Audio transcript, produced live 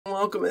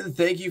welcome and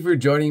thank you for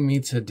joining me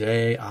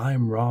today.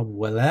 I'm Rob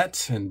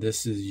Willett and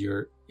this is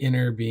your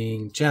Inner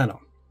Being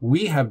channel.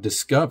 We have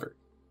discovered,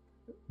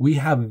 we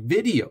have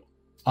video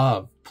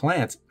of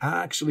plants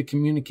actually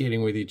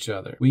communicating with each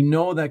other. We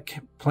know that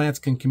plants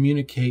can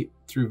communicate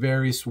through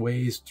various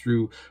ways,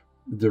 through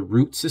the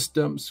root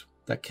systems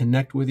that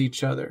connect with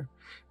each other.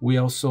 We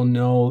also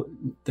know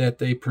that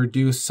they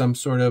produce some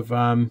sort of,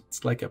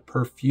 it's like a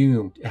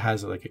perfume. It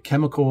has like a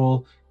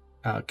chemical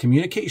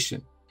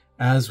communication.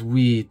 As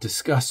we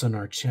discuss on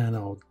our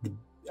channel, the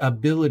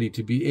ability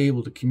to be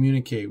able to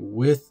communicate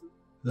with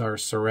our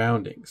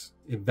surroundings.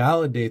 It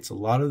validates a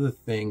lot of the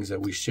things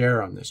that we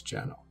share on this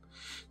channel.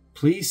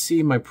 Please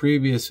see my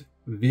previous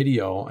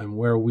video and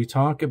where we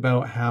talk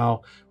about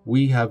how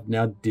we have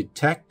now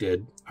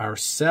detected our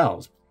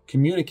cells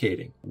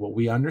communicating. What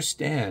we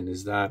understand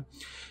is that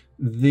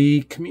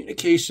the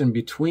communication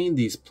between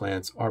these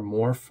plants are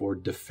more for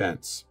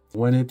defense.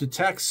 When it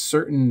detects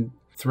certain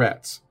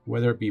threats,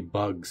 whether it be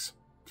bugs,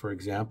 for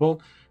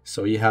example,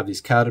 so you have these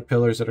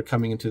caterpillars that are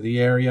coming into the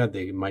area,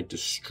 they might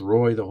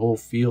destroy the whole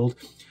field.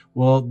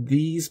 Well,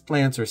 these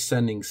plants are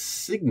sending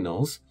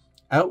signals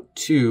out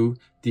to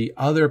the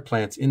other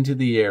plants into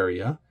the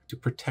area to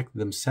protect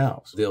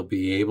themselves. They'll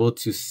be able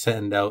to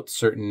send out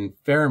certain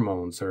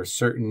pheromones or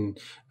certain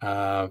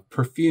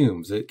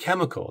perfumes, a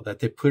chemical that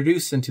they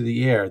produce into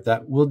the air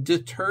that will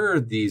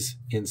deter these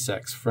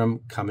insects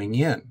from coming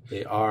in.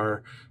 They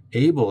are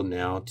able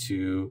now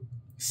to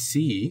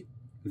see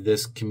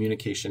this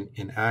communication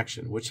in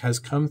action, which has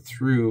come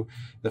through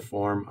the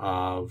form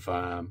of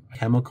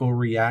chemical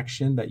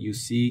reaction that you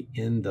see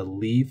in the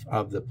leaf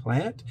of the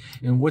plant.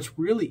 And what's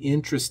really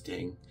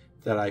interesting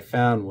that I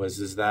found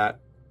is that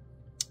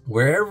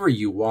wherever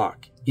you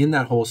walk in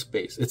that whole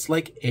space, it's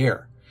like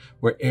air.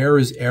 Where air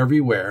is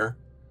everywhere,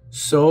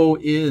 so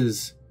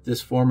is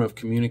this form of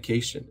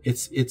communication.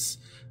 It's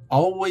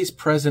always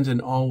present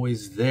and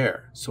always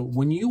there. So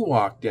when you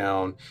walk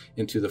down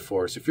into the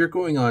forest, if you're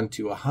going on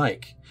to a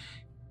hike,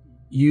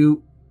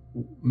 you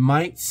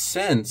might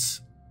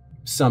sense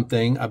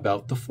something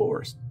about the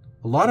forest.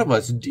 A lot of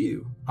us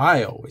do.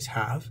 I always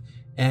have.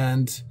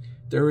 And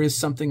there is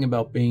something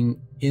about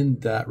being in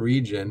that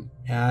region.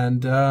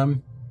 And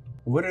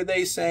what are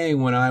they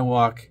saying when I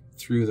walk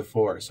through the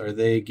forest? Are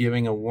they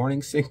giving a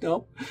warning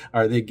signal?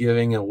 Are they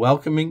giving a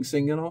welcoming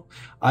signal?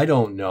 I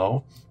don't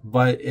know.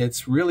 But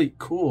it's really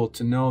cool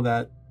to know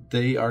that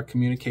they are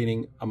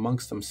communicating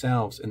amongst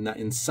themselves, and that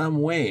in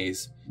some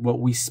ways, what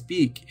we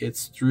speak,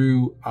 it's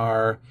through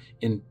our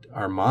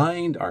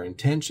mind, our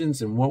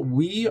intentions, and what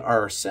we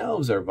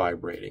ourselves are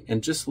vibrating.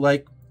 And just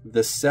like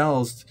the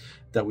cells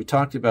that we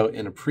talked about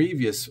in a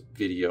previous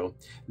video,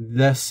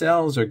 the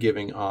cells are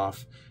giving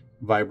off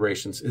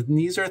vibrations. And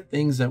these are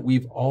things that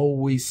we've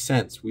always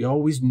sensed. We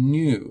always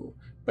knew,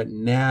 but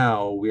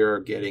now we're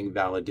getting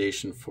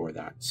validation for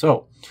that.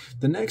 So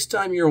the next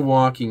time you're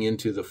walking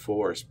into the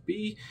forest,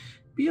 be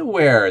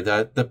aware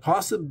that the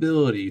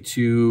possibility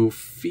to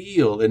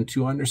feel and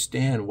to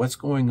understand what's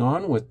going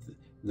on with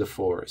the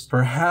forest.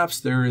 Perhaps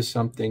there is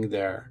something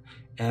there.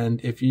 And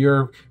if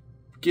you're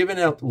giving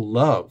out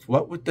love,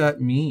 what would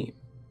that mean?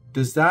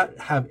 Does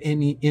that have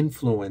any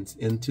influence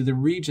into the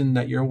region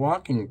that you're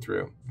walking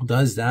through?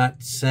 Does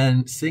that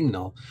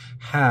signal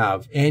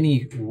have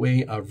any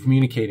way of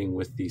communicating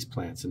with these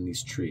plants and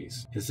these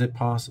trees? Is it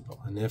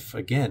possible? And if,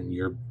 again,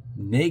 your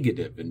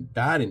negative and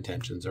bad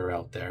intentions are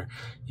out there,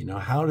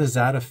 how does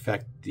that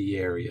affect the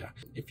area?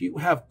 If you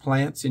have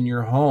plants in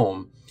your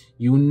home,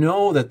 you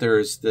know that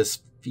there's this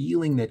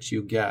feeling that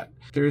you get.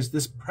 There's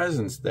this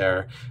presence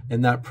there,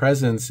 and that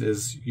presence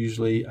is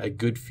usually a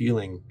good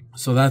feeling.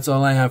 So that's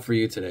all I have for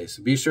you today.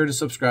 So be sure to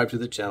subscribe to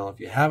the channel. If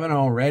you haven't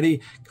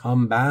already,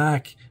 come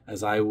back,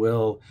 as I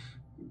will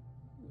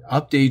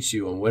update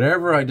you on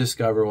whatever I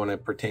discover when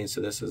it pertains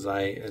to this, as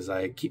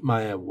I keep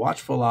my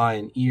watchful eye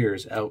and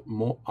ears out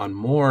on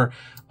more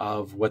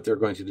of what they're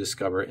going to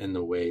discover in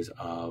the ways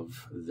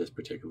of this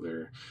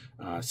particular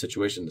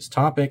situation, this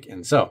topic.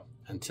 And so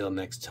until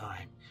next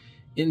time,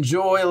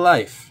 enjoy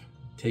life,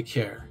 take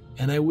care,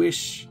 and I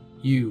wish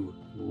you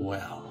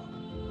well.